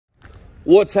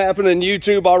What's happening,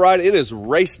 YouTube? All right, it is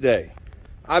race day.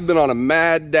 I've been on a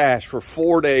mad dash for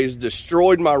 4 days,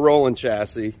 destroyed my rolling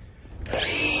chassis.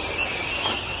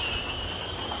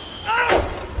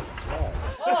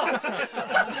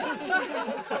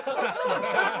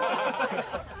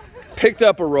 Picked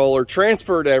up a roller,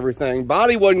 transferred everything.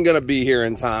 Body wasn't going to be here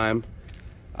in time.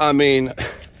 I mean,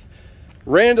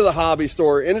 ran to the hobby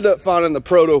store, ended up finding the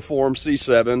Protoform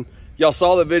C7. Y'all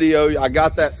saw the video. I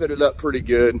got that fitted up pretty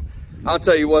good. I'll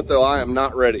tell you what, though, I am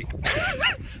not ready.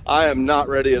 I am not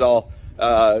ready at all.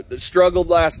 Struggled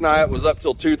last night. Was up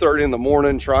till 2:30 in the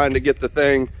morning trying to get the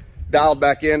thing dialed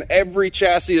back in. Every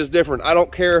chassis is different. I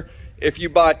don't care if you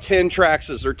buy 10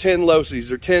 Traxxas or 10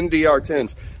 Losis or 10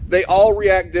 DR10s. They all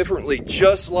react differently,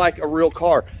 just like a real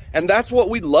car. And that's what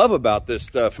we love about this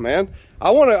stuff, man. I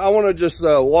wanna just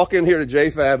walk in here to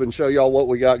JayFab and show y'all what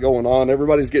we got going on.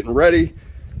 Everybody's getting ready.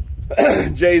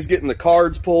 Jay's getting the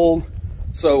cards pulled.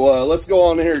 So let's go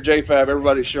on in here to JayFab.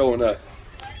 Everybody's showing up.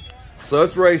 So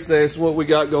it's race day. It's what we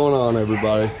got going on,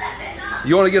 everybody.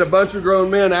 You want to get a bunch of grown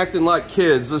men acting like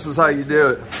kids, this is how you do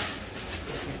it.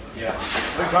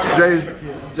 Yeah. Jay's,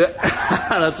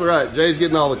 that's right. Jay's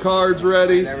getting all the cards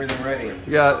ready. Getting everything ready.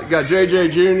 Got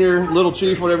JJ Jr., Little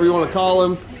Chief, whatever you want to call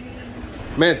him.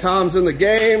 Man, Tom's in the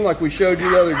game like we showed you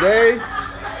the other day.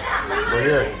 We're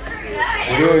here.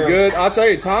 We're doing good. I'll tell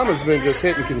you, Tom has been just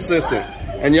hitting consistent.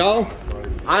 And y'all,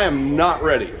 I am not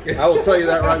ready. I will tell you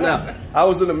that right now. I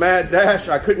was in a mad dash.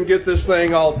 I couldn't get this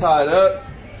thing all tied up,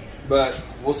 but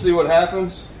we'll see what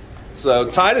happens. So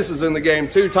Titus is in the game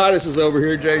too. Titus is over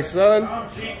here, Jay's son.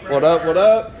 What up, what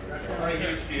up?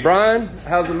 Brian,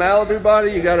 how's the Malibu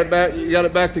body? You got it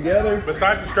back, together?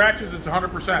 Besides the scratches, it's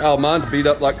 100%. Oh, mine's beat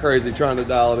up like crazy trying to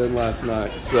dial it in last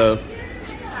night. So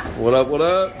what up, what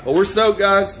up? Well, we're stoked,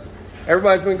 guys.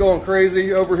 Everybody's been going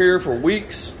crazy over here for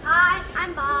weeks. Hi,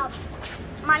 I'm Bob.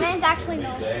 My name's actually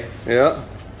Noel. Yeah.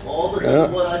 All because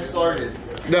of what I started.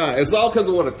 No, it's all because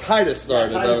of what a Titus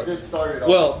started. Yeah, Titus did start it all.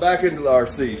 Well, back into the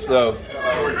RC. So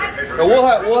we'll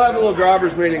have a little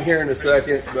drivers meeting here in a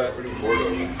second. But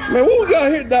man, what we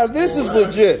got here now? This is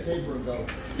legit.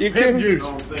 You can juice,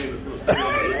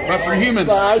 but for humans.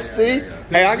 Iced tea.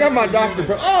 Hey, I got my Dr.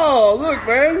 Oh, look,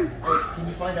 man. Can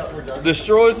you find out where Doug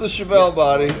destroys the Chevelle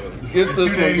body. Gets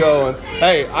this one going.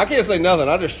 Hey, I can't say nothing.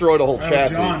 I destroyed a whole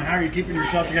chassis. John, how are you keeping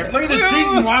yourself together? Look at the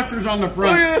cheating watchers on the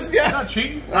front. Look at this guy. Not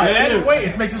cheating. Wait,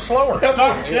 it makes it slower.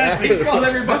 Stock chassis. Call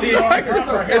everybody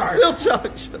it's still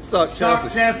stock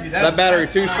chassis. That battery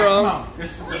too strong? No,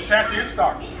 this chassis is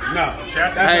stock. No,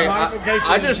 chassis. Hey,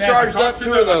 I just charged up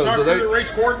 2 of those. I talked to the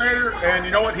race coordinator, and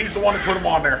you know what? He's the one that put them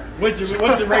on there. What's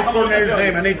the race coordinator's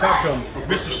name? I need to talk to him.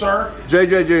 Mr. Sir.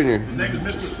 JJ Jr. His name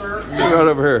is Mr. Sir. Right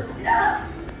over here.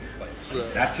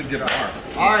 That's a good arm.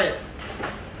 Alright.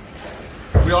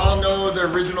 We all know the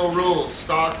original rules.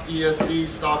 Stock ESC,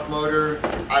 stock motor.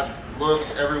 I've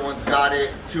looked, everyone's got it.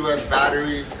 2S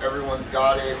batteries, everyone's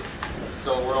got it.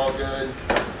 So we're all good.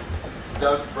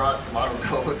 Doug brought some, I don't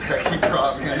know what the heck he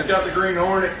brought, man. He's got the green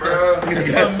Hornet, bro.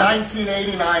 It's from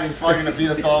 1989. He's fucking gonna beat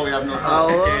us all. We have no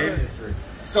clue.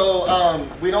 So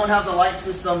we don't have the light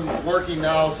system working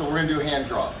now, so we're gonna do hand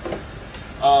drop.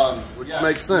 Which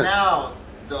makes sense. Now,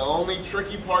 the only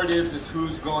tricky part is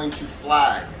who's going to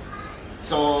flag.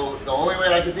 So the only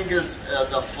way I can think is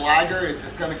the flagger is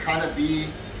just going to kind of be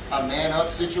a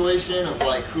man-up situation of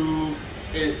like who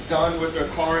is done with their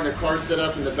car and their car set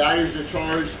up and the batteries are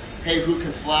charged. Hey, who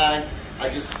can flag?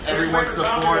 Everyone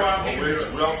support.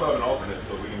 We also have an alternate,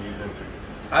 so we can use him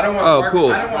too. I don't want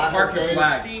cool. I don't want parking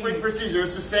flag. Quick procedure.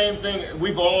 It's the same thing.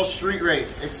 We've all street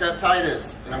raced except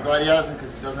Titus, and I'm glad he hasn't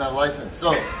because he doesn't have a license.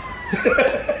 So.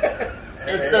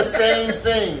 It's the same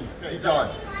thing, John.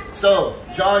 So,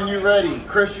 John, you ready?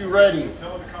 Chris, you ready?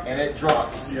 And it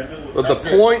drops. But the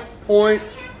point,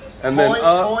 and then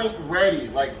up. Point, ready.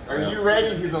 Like, are you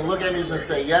ready? He's going to look at me, he's going to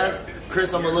say yes.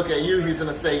 Chris, I'm going to look at you, he's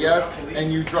going to say yes.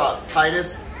 And you drop.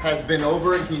 Titus has been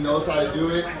over it. He knows how to do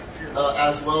it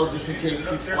as well, just in case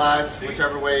he flags,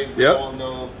 whichever way we all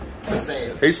know the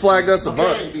same. He's flagged us a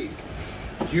bunch.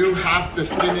 You have to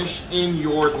finish in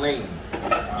your lane.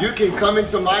 You can come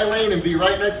into my lane and be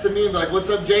right next to me and be like, what's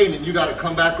up, Jaden? And you got to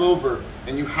come back over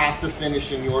and you have to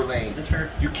finish in your lane. That's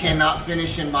fair. You cannot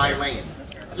finish in my lane.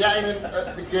 Yeah, and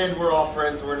then, again, we're all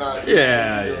friends. We're not.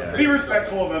 Yeah. Be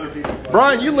respectful of other people.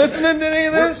 Brian, you listening to any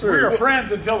of this? We are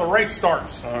friends until the race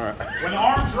starts. All right. When the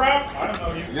arms drop, I don't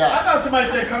know you. Yeah. I thought somebody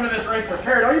said come to this race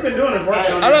prepared. All you've been doing is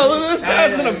working on I know, look, this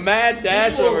guy's in a mad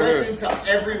dash over here. Into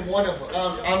every one of them.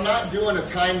 I'm not doing a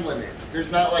time limit.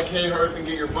 There's not like, hey, hurry up and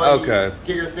get your buddy. Okay.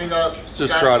 Get your thing up.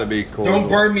 Just try to be cool. Don't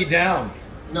burn me down.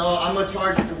 No, I'm going to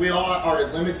charge. We all are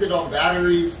limited on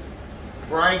batteries.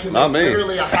 Brian can make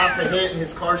literally a half a hit and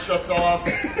his car shuts off.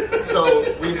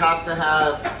 So we have to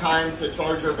have time to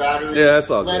charge our batteries. Yeah, that's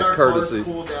all let good. our Courtesy. cars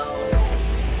cool down.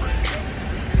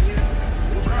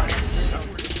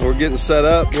 We're getting set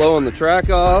up, blowing the track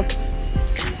off.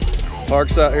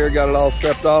 Park's out here, got it all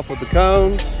stepped off with the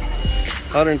cones.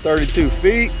 132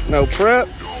 feet, no prep.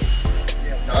 No,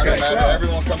 it don't matter.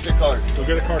 Everyone come pick cards. Go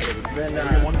get a card with it. Then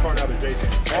get one card out of Jason.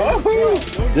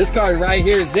 Oh! This card right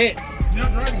here is it.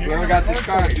 Whoever got this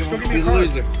card, Be the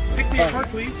loser. Pick me a card,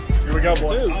 please. Here we go,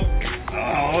 boy.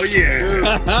 Oh,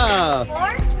 yeah.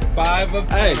 5 of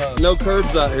Hey, no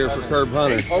curbs out here for curb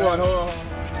hunters. Hold on.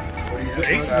 The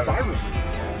ace is a buy room.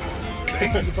 The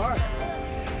ace is a buy.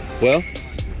 Well,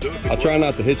 I'll try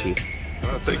not to hit you.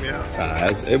 Take me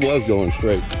out. It was going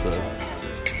straight, so.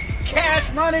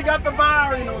 Cash money got the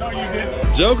buy. You know, no, you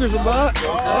didn't. Joker's a bot. Oh!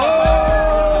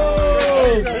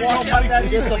 Walk out that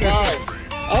gets a buy.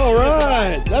 All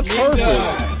right, that's perfect.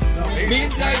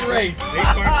 Means that race.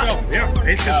 Ace by himself. Yeah,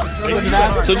 ace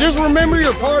got. So just remember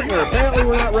your partner. Apparently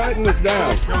we're not writing this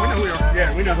down. No, we know who we are.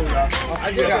 Yeah, we know who we are.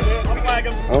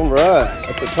 All right,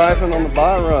 at the Typhon on the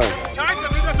buy run. Tyson,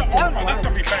 who does an arm on? That's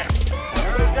going to be fast.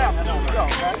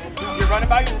 You're running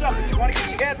by yourself. You want to get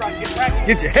your head right. Get back.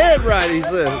 Get your head right, he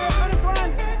said.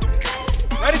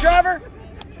 Ready, driver?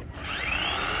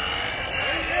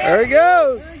 There he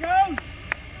goes. There he goes.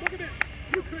 Look at this.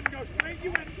 You couldn't go straight.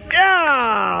 You went straight.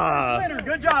 Yeah. Winner.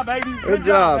 Good job, baby. Good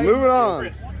job. baby. Moving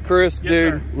on. Chris, Yes,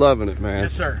 dude, sir. loving it, man.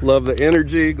 Yes, sir. Love the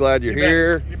energy. Glad you're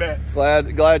here. You bet.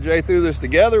 Glad Jay threw this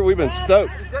together. We've been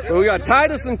stoked. So we got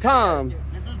Titus and Tom.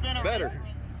 Better.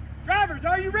 Drivers,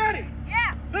 are you ready?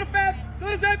 Yeah.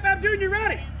 Little JayFab Jr.,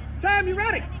 ready? Tom, you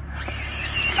ready? Go,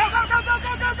 go, go, go,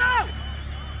 go, go, go!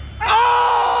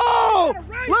 Oh!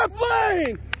 Left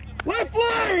lane! Left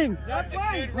lane! That's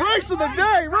right. Race of the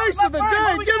day! Race of the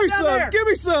day! Give me some! Give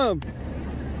me some!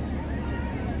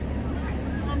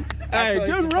 Hey,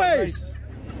 good race!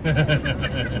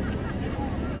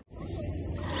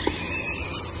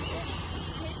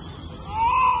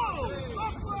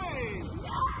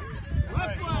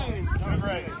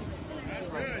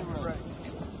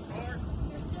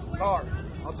 Car.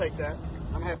 I'll take that.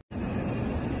 I'm happy.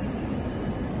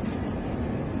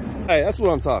 Hey, that's what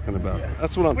I'm talking about.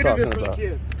 That's what I'm We do talking this for the about.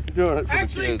 kids. You're doing it for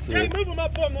Actually, the kids Jay, here. move them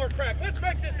up one more crack. Let's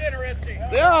make this interesting.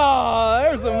 Yeah,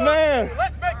 there's a man.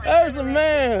 Let's make this There's a interesting.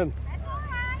 man.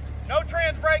 No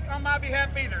trans brake on my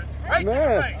behalf either. Race to the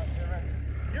Man. race.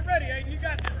 You're ready, Aiden. You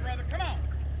got this, brother. Come on.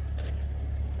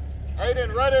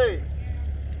 Aiden, ready.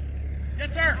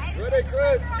 Yes, sir. Ready,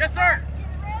 Chris. Yes, sir.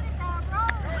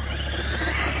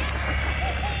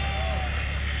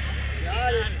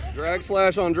 Drag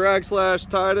slash on drag slash,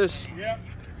 Titus. Yep.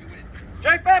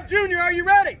 JayFab Jr., are you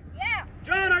ready? Yeah.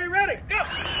 John, are you ready? Go.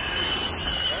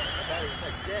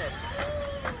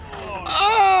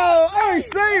 Oh, he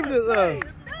saved it though.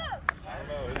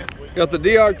 Got the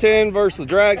DR10 versus the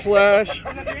drag slash.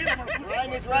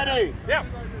 Ryan is ready. Yeah.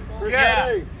 Chris Yeah.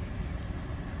 ready.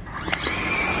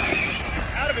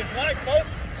 Out of his life, folks.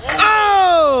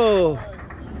 Oh!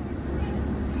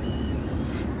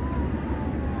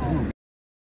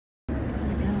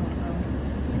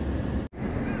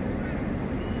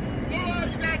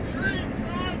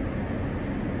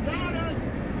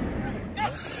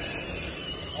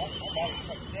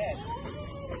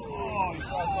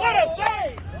 What a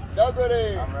save! Doug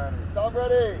ready. I'm ready. Tom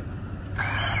ready.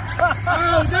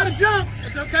 Oh, got to jump.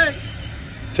 It's okay.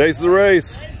 Chase the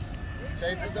race.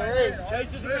 Chase is the race.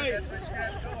 Chase is the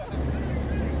race.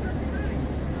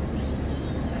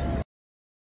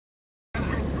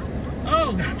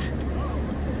 Oh,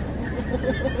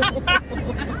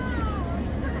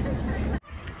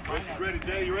 Chris, you ready?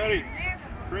 Jay, you ready?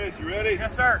 Chris, you ready?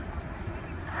 yes, sir.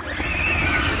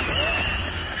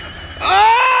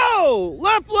 Oh!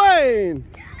 Left lane!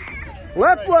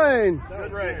 Left lane!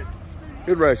 Good race.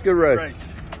 Good race, good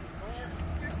race.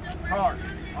 Hard.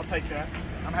 I'll take that.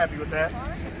 I'm happy with that.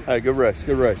 Hey, good race,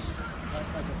 good race.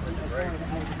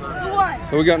 Who won?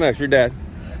 Who we got next? Your dad.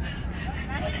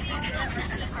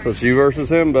 So it's you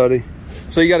versus him, buddy.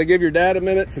 So you got to give your dad a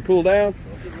minute to cool down?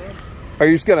 Or are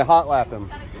you just going to hot lap him?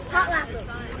 Hot lap.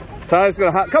 Ty's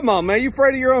going to hot... Come on, man. You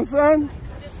afraid of your own son?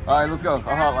 All right, let's go. I'll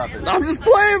hot lap it. I'm just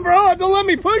playing, bro. Don't let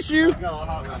me push you. No, I'll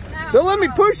hot lap it. Don't let me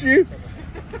push you.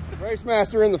 Race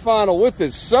master in the final with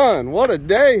his son. What a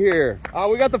day here.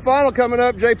 We got the final coming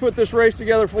up. Jay put this race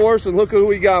together for us, and look who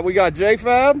we got. We got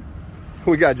JayFab.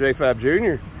 We got JayFab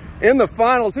Jr. in the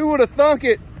finals. Who would have thunk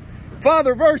it?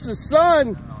 Father versus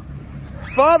son.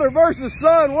 Father versus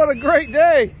son. What a great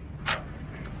day.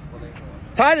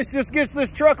 Titus just gets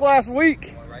this truck last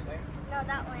week. No,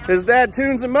 that one. His dad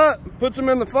tunes him up, puts him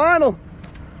in the final.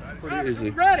 Pretty easy.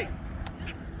 Ready?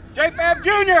 JayFab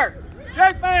Jr.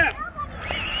 JayFab.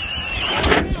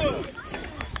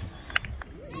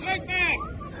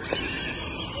 JayFab.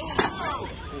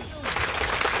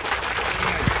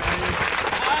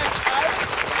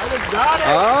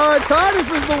 All right,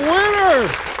 Titus is the winner.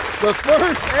 The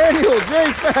first annual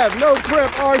JayFab No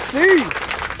Prep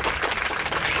RC.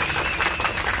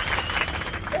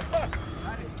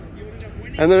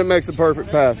 And then it makes a perfect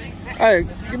pass. Hey,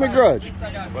 give me a grudge.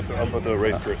 I'm about to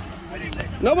race Chris.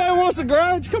 Nobody wants a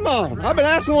grudge? Come on. I've been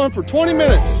asking one for 20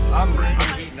 minutes.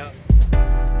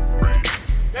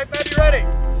 JayFab, you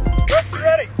ready?